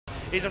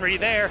isn't really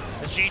there.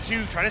 And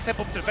G2 trying to step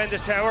up to defend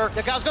this tower.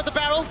 Yagal's got the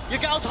barrel.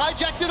 Yagal's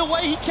hijacked it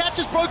away. He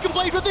catches Broken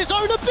Blade with his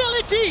own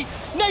ability.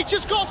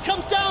 Nature's Cross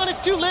comes down.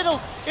 It's too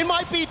little. It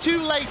might be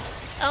too late.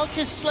 Elk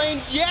has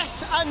slain yet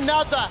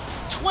another.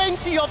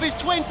 20 of his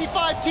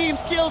 25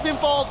 team's kills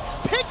involved.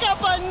 Pick up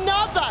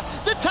another.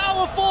 The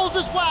tower falls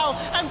as well.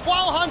 And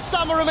while Hans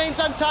Sama remains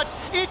untouched,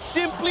 it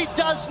simply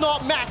does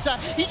not matter.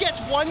 He gets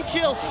one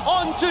kill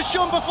onto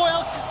Shun before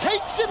Elk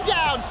takes him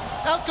down.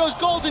 Elk goes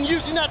golden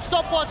using that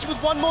stopwatch with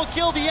one more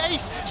kill. The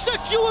ace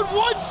secured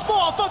once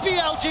more for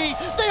BLG.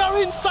 They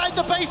are inside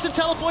the base and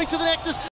teleporting to the Nexus.